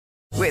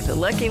With the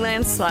Lucky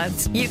Land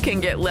Slots, you can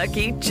get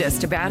lucky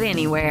just about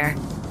anywhere.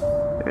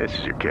 This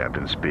is your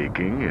captain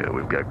speaking.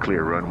 We've got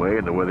clear runway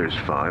and the weather's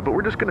fine, but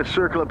we're just going to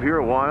circle up here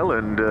a while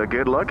and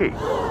get lucky.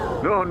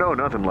 No,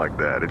 nothing like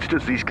that. It's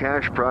just these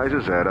cash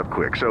prizes add up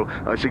quick. So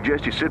I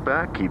suggest you sit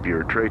back, keep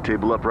your tray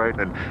table upright,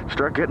 and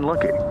start getting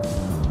lucky.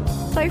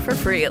 Play for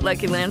free at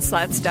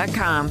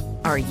LuckyLandSlots.com.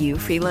 Are you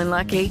feeling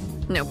lucky?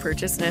 No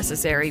purchase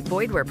necessary.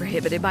 Void where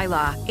prohibited by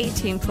law.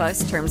 18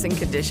 plus terms and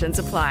conditions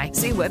apply.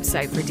 See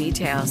website for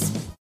details.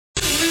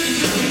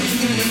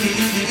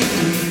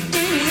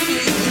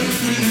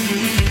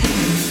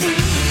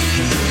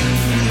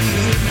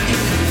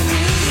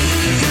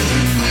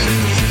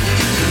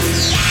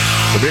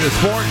 The Beta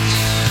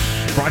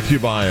Sports brought to you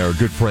by our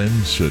good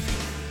friends at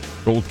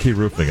Gold Key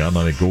Roofing.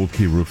 Online at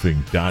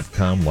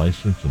goldkeyroofing.com,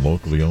 licensed and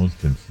locally owned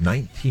since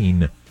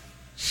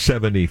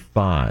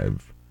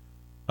 1975.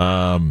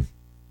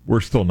 We're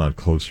still not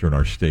close here in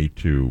our state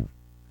to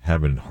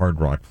having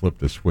Hard Rock flip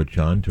the switch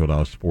on to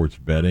allow sports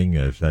betting,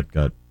 as that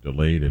got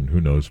delayed and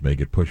who knows, may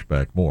get pushed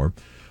back more.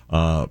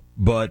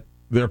 But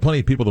there are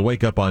plenty of people that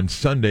wake up on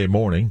Sunday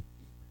morning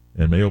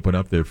and may open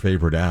up their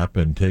favorite app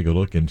and take a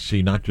look and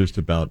see not just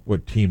about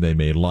what team they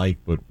may like,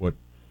 but what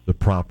the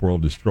prop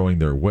world is throwing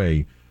their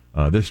way.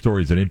 This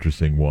story is an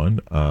interesting one.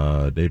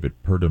 David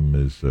Purdum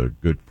is a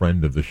good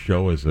friend of the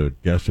show, as a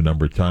guest a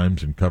number of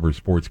times, and covers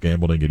sports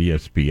gambling at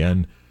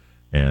ESPN.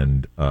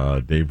 And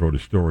Dave wrote a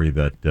story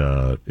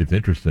that it's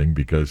interesting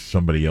because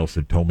somebody else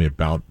had told me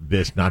about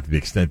this, not to the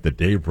extent that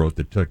Dave wrote,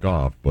 that took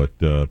off. But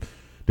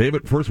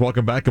David, first,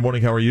 welcome back. Good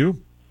morning. How are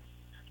you?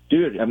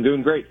 Dude, I'm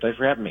doing great. Thanks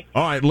for having me.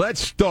 All right, let's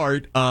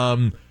start.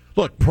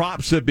 Look,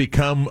 props have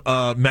become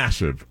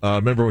massive.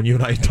 Remember when you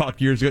and I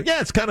talked years ago? Yeah,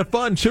 it's kind of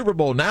fun. Super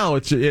Bowl, now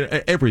it's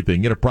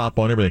everything. Get a prop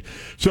on everything.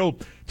 So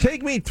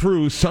take me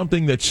through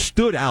something that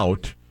stood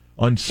out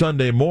on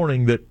Sunday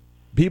morning that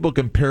people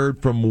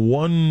compared from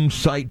one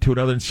site to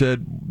another and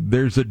said,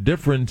 there's a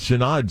difference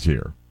in odds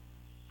here.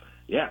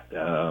 Yeah,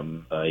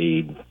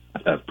 a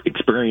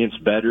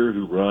experienced bettor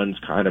who runs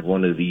kind of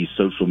one of these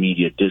social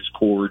media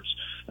discords.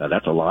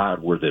 That's a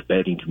lot where the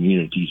betting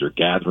communities are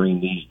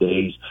gathering these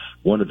days.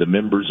 One of the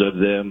members of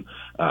them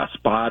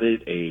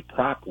spotted a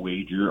prop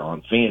wager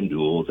on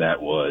FanDuel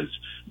that was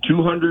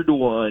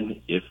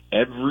 200-1 if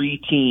every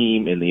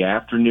team in the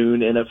afternoon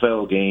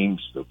NFL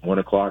games, the 1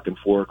 o'clock and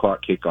 4 o'clock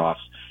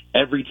kickoffs,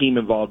 every team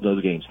involved in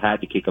those games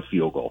had to kick a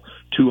field goal.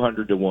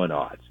 200-1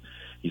 odds.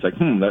 He's like,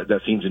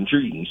 that seems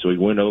intriguing. So he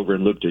went over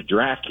and looked at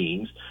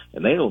DraftKings,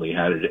 and they only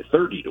had it at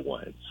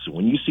 30-1. So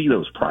when you see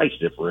those price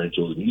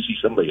differentials and you see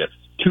somebody at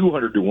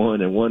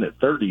 200-1 and one at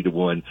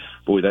 30-1,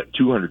 boy, that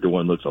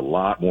 200-1 looks a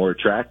lot more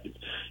attractive.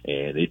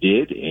 And it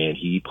did, and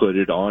he put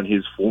it on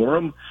his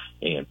forum,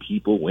 and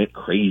people went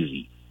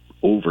crazy.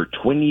 Over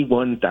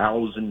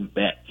 21,000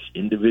 bets,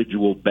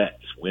 individual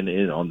bets, went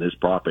in on this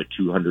prop at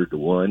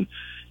 200-1,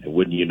 and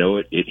wouldn't you know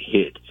it, it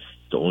hit.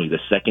 It's only the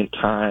second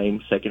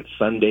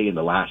Sunday in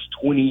the last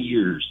 20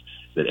 years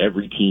that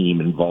every team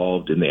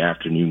involved in the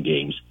afternoon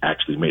games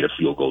actually made a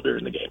field goal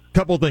during the game.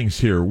 Couple things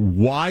here.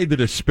 Why the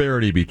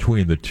disparity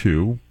between the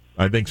two?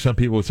 I think some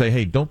people would say,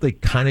 hey, don't they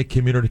kind of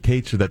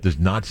communicate so that there's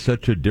not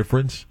such a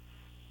difference?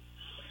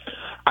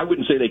 I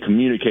wouldn't say they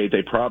communicate.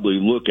 They probably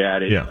look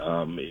at it.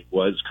 Yeah. It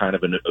was kind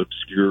of an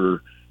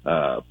obscure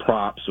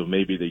prop, so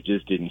maybe they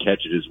just didn't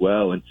catch it as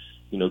well. And,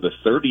 you know, the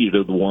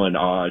 30-1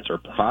 odds are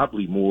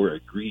probably more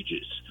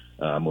egregious.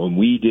 When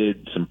we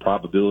did some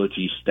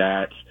probability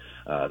stats,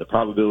 the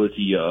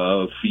probability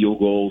of field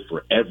goals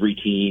for every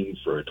team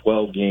for a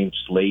 12-game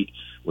slate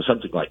was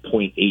something like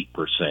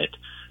 0.8%,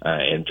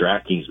 and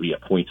DraftKings be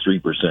at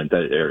 0.3%.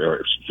 At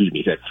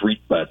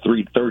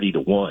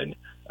 30-1.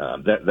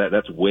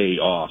 That's way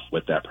off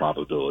what that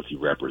probability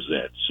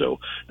represents. So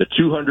the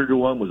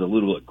 200-1 was a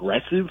little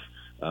aggressive.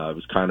 It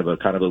was kind of a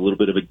little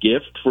bit of a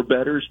gift for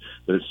bettors,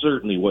 but it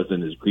certainly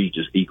wasn't as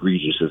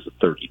egregious as the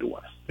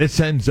 30-1. This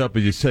ends up,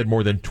 as you said,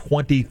 more than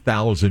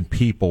 20,000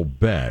 people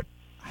bet.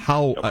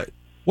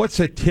 What's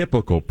a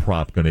typical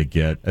prop going to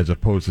get as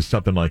opposed to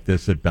something like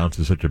this that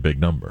bounces such a big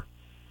number?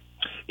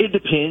 It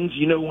depends.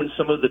 You know, when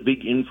some of the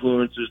big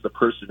influencers, the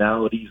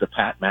personalities, a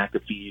Pat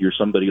McAfee or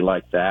somebody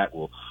like that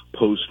will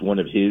post one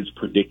of his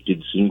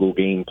predicted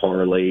single-game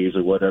parlays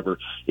or whatever,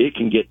 it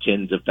can get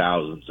tens of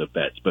thousands of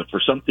bets. But for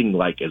something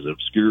like as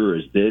obscure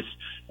as this,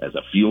 as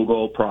a field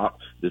goal prop,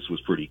 this was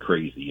pretty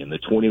crazy. And the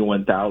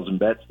 21,000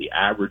 bets, the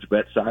average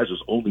bet size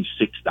was only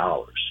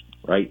 $6.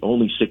 Right?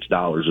 Only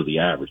 $6 of the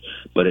average.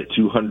 But at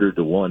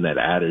 200-1, that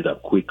added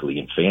up quickly,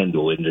 and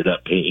FanDuel ended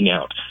up paying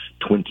out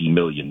 $20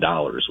 million,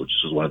 which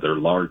is one of their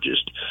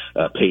largest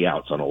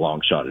payouts on a long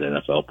shot at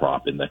NFL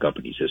prop in the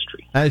company's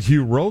history. As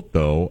you wrote,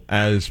 though,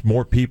 as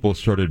more people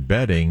started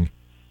betting,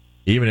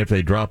 even if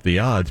they dropped the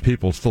odds,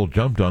 people still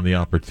jumped on the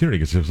opportunity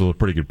because it was a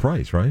pretty good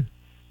price, right?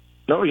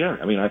 Oh, yeah.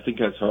 I mean, I think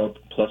I saw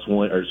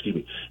 18-1,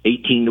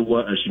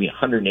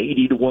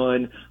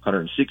 180-1,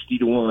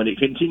 160-1. It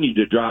continued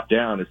to drop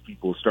down as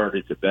people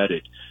started to bet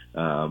it.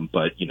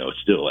 But, you know,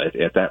 still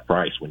at that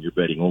price, when you're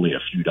betting only a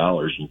few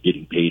dollars and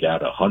getting paid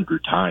out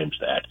 100 times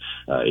that,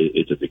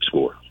 it's a big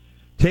score.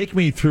 Take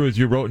me through, as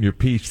you wrote in your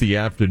piece, the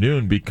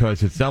afternoon,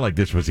 because it's not like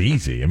this was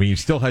easy. I mean, you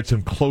still had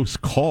some close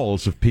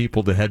calls of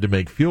people that had to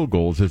make field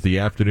goals as the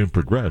afternoon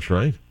progressed,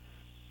 right?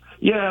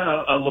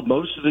 Yeah,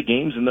 most of the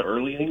games in the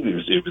early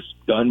innings, it was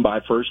done by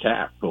first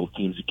half. Both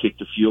teams had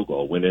kicked a field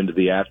goal. Went into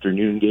the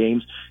afternoon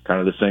games, kind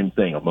of the same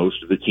thing.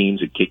 Most of the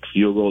teams had kicked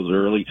field goals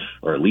early,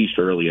 or at least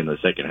early in the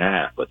second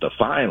half. But the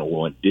final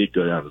one did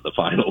go down to the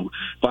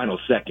final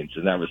seconds,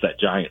 and that was that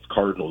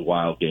Giants-Cardinals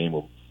wild game,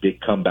 a big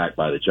comeback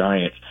by the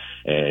Giants.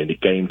 And it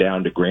came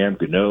down to Graham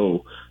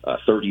Gano,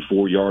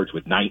 34 yards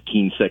with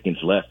 19 seconds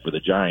left for the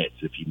Giants.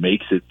 If he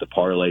makes it, the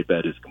parlay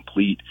bet is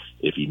complete.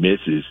 If he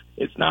misses,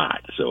 it's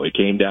not. So it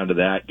came down to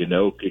that.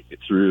 Gano kicked it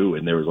through,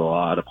 and there was a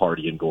lot of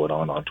partying going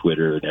on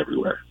Twitter and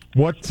everywhere.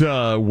 What's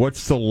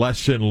the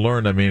lesson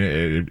learned? I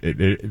mean,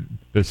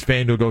 does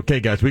FanDuel go,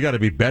 okay, guys, we got to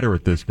be better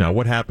at this now?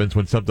 What happens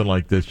when something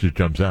like this just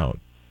jumps out?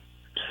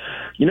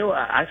 You know,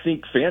 I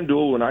think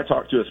FanDuel, when I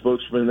talked to a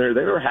spokesman there,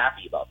 they were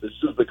happy about this.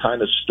 This is the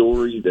kind of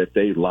story that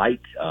they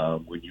like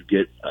when you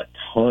get a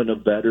ton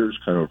of bettors,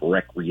 kind of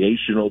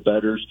recreational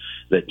bettors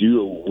that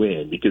do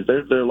win, because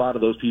there are a lot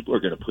of those people are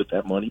going to put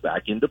that money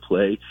back into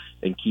play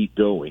and keep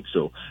going.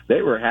 So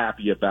they were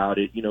happy about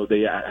it. You know,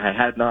 I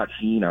had not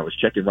seen, I was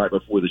checking right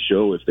before the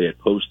show if they had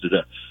posted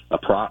a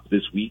prop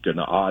this week on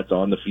the odds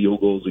on the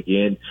field goals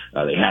again.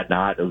 They had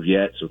not of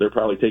yet, so they're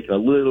probably taking a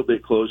little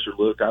bit closer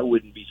look. I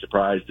wouldn't be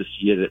surprised to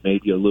see it at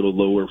maybe a little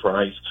lower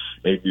price.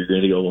 Maybe you're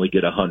going to only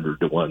get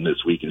 100-1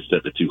 this week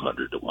instead of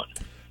 200-1.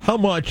 How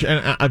much,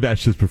 and I've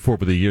asked this before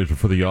for the years,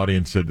 before the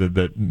audience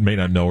that may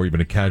not know, or even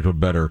a casual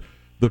bettor,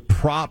 the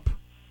prop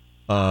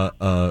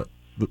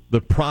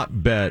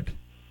bet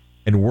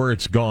and where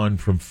it's gone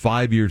from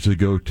 5 years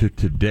ago to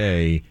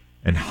today,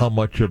 and how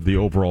much of the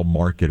overall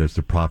market has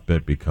the prop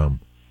bet become?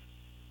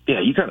 Yeah,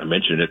 you kind of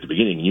mentioned at the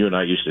beginning, you and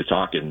I used to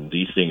talk, and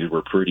these things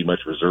were pretty much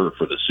reserved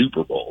for the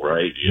Super Bowl,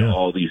 right? You know,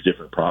 all these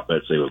different prop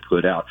bets they would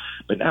put out.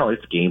 But now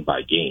it's game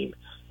by game.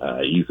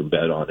 You can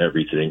bet on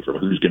everything from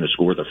who's going to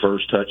score the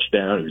first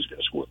touchdown, who's going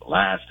to score the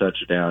last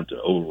touchdown,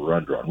 to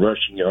over-under on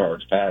rushing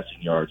yards,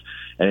 passing yards,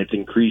 and it's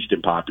increased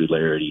in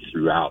popularity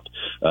throughout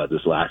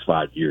this last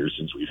 5 years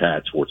since we've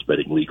had sports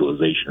betting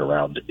legalization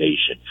around the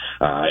nation.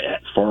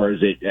 As far as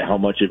how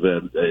much of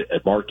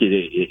a market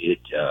it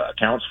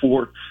accounts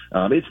for,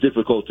 it's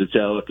difficult to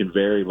tell. It can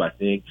vary, I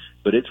think,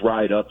 but it's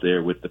right up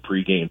there with the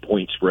pregame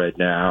point spread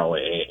now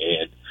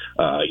and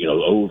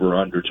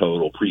over-under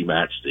total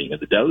pre-match thing.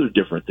 And the other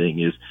different thing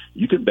is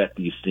you can bet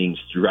these things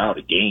throughout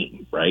a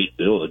game, right?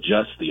 They'll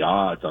adjust the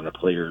odds on a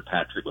player,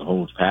 Patrick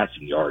Mahomes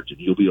passing yards, and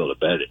you'll be able to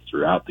bet it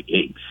throughout the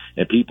game.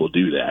 And people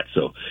do that.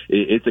 So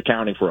it's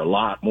accounting for a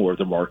lot more of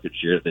the market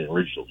share than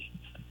originally.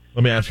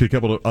 Let me ask you a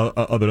couple of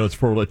other notes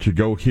before we let you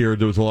go here.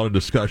 There was a lot of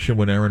discussion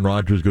when Aaron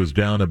Rodgers goes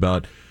down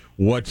about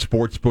what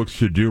sports books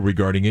should do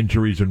regarding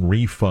injuries and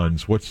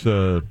refunds. What's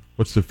the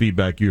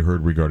feedback you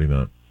heard regarding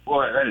that? Well,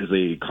 that is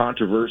a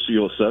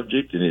controversial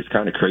subject, and it's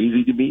kind of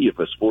crazy to me if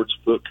a sports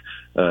book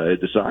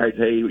decides,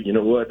 hey, you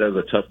know what, that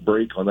was a tough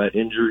break on that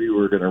injury,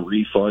 we're going to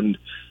refund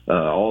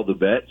all the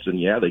bets, and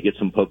yeah, they get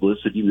some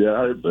publicity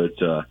about it, but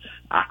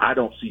I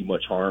don't see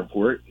much harm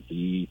for it.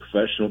 The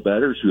professional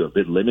bettors who have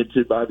been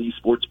limited by these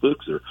sports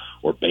books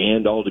or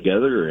banned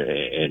altogether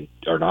and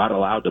are not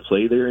allowed to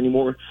play there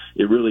anymore,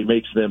 it really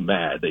makes them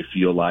mad. They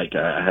feel like,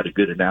 I had a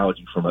good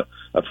analogy from a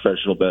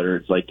professional bettor.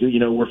 It's like, you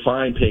know, we're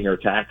fine paying our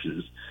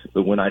taxes,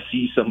 but when I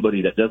see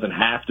somebody that doesn't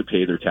have to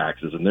pay their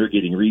taxes and they're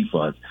getting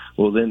refunds,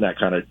 well, then that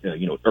kind of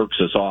irks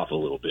us off a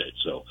little bit.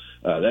 So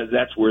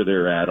that's where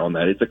they're at on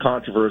that. It's a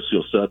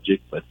controversial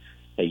subject, but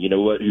hey, you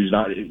know what? Who's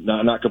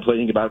not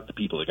complaining about it? The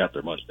people that got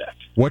their money back.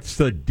 What's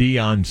the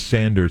Deion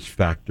Sanders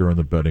factor in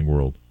the betting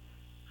world?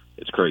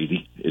 It's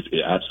crazy. It's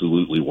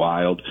absolutely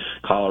wild.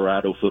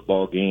 Colorado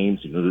football games,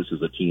 this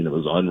is a team that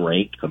was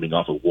unranked coming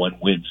off a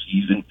one-win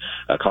season.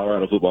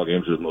 Colorado football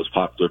games are the most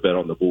popular bet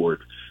on the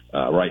board.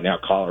 Right now,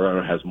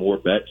 Colorado has more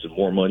bets and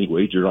more money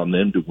wagered on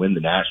them to win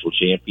the national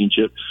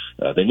championship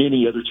than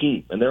any other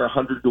team. And they're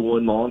 100-1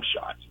 long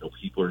shot.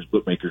 People,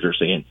 bookmakers are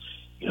saying,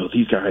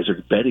 these guys are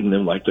betting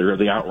them like they're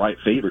the outright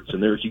favorites,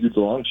 and they're a huge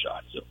long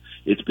shot. So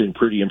it's been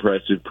pretty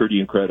impressive, pretty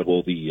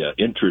incredible, the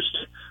interest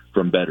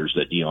from bettors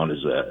that Deion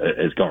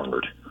has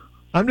garnered.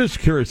 I'm just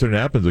curious, and it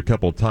happens a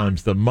couple of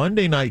times, the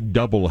Monday night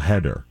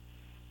doubleheader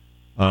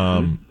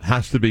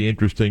has to be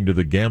interesting to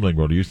the gambling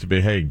world. It used to be,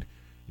 hey, you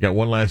got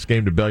one last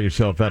game to bail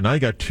yourself out. Now you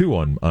got two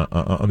on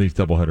these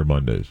doubleheader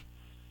Mondays.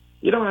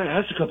 I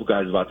asked a couple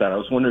guys about that. I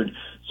was wondering,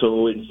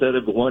 so instead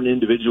of one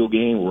individual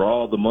game where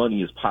all the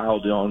money is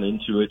piled on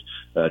into it,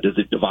 does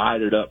it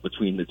divide it up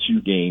between the two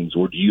games,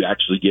 or do you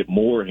actually get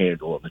more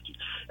handle on the two?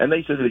 and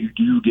they said that you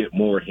do get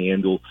more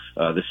handle.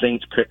 The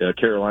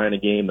Saints-Carolina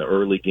game, the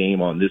early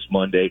game on this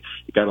Monday,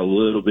 it got a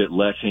little bit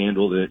less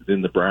handle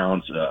than the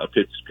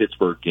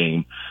Browns-Pittsburgh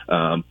game.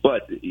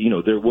 But,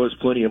 there was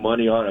plenty of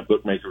money on it.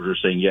 Bookmakers are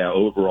saying,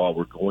 overall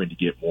we're going to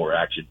get more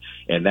action.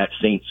 And that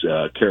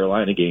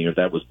Saints-Carolina game, if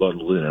that was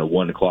bundled in a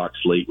 1 o'clock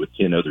slate with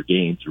 10 other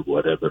games or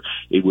whatever,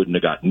 it wouldn't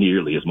have got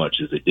nearly as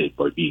much as it did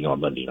by being on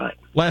Monday night.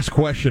 Last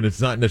question.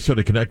 It's not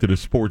necessarily connected to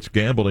sports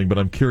gambling, but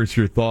I'm curious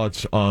your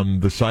thoughts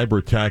on the cyber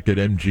attack at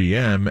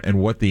MGM and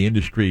what the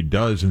industry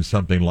does in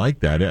something like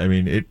that. I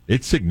mean,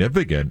 it's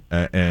significant,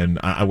 and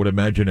I would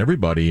imagine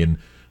everybody in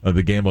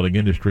the gambling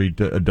industry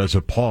does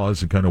a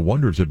pause and kind of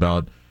wonders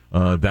about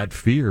that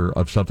fear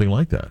of something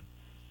like that.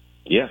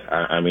 Yeah,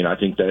 I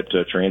think that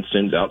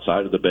transcends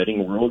outside of the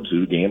betting world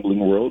to the gambling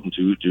world and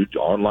to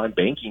online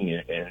banking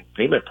and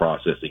payment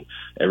processing.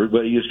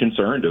 Everybody is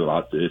concerned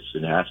about this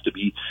and has to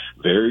be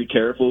very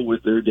careful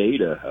with their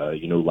data.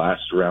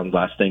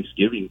 Last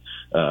Thanksgiving,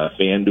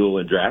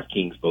 FanDuel and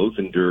DraftKings both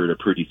endured a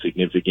pretty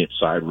significant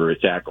cyber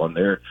attack on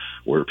there,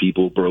 where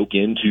people broke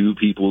into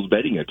people's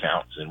betting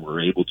accounts and were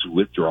able to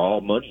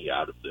withdraw money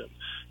out of them.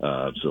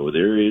 So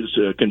there is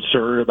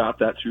concern about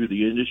that through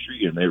the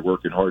industry, and they're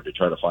working hard to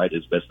try to fight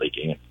as best they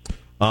can.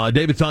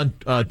 David's on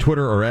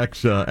Twitter or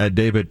X at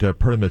David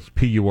Purdum. It's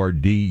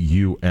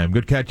Purdum.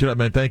 Good catching up,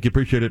 man. Thank you.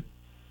 Appreciate it.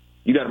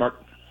 You got it,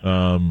 Mark.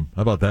 How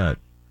about that?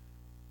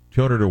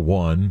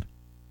 200-1,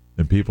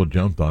 and people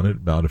jumped on it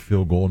about a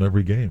field goal in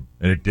every game.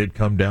 And it did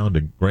come down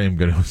to Graham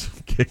Gano's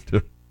kick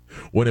to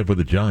win it for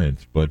the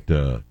Giants. But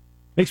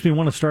makes me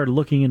want to start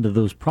looking into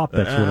those prop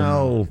bets.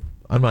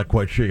 I'm not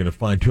quite sure you're going to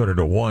find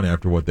 200-1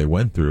 after what they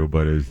went through,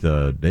 but as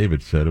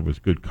David said, it was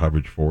good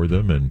coverage for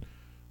them, and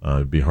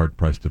it'd be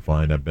hard-pressed to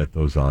find, I bet,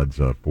 those odds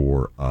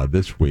for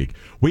this week.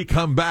 We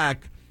come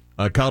back.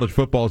 College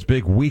football's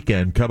big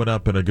weekend coming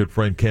up, and a good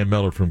friend Cam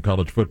Miller from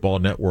College Football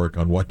Network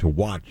on what to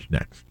watch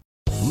next.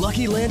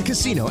 Lucky Land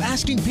Casino,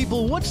 asking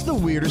people, what's the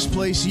weirdest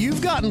place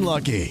you've gotten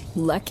lucky?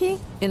 Lucky?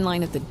 In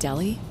line at the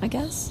deli, I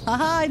guess?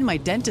 Aha, in my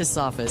dentist's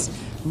office.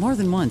 More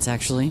than once,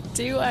 actually.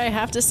 Do I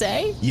have to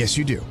say? Yes,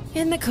 you do.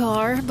 In the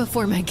car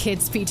before my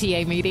kids'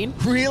 PTA meeting.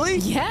 Really?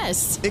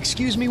 Yes.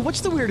 Excuse me,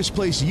 what's the weirdest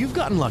place you've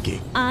gotten lucky?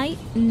 I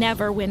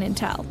never win and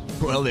tell.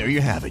 Well, there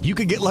you have it. You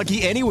can get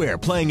lucky anywhere,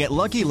 playing at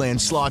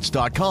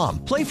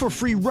LuckyLandSlots.com. Play for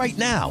free right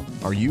now.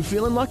 Are you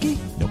feeling lucky?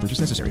 No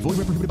purchase necessary. Void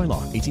where prohibited by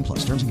law.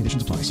 18+. Terms and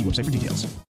conditions apply. See website for details.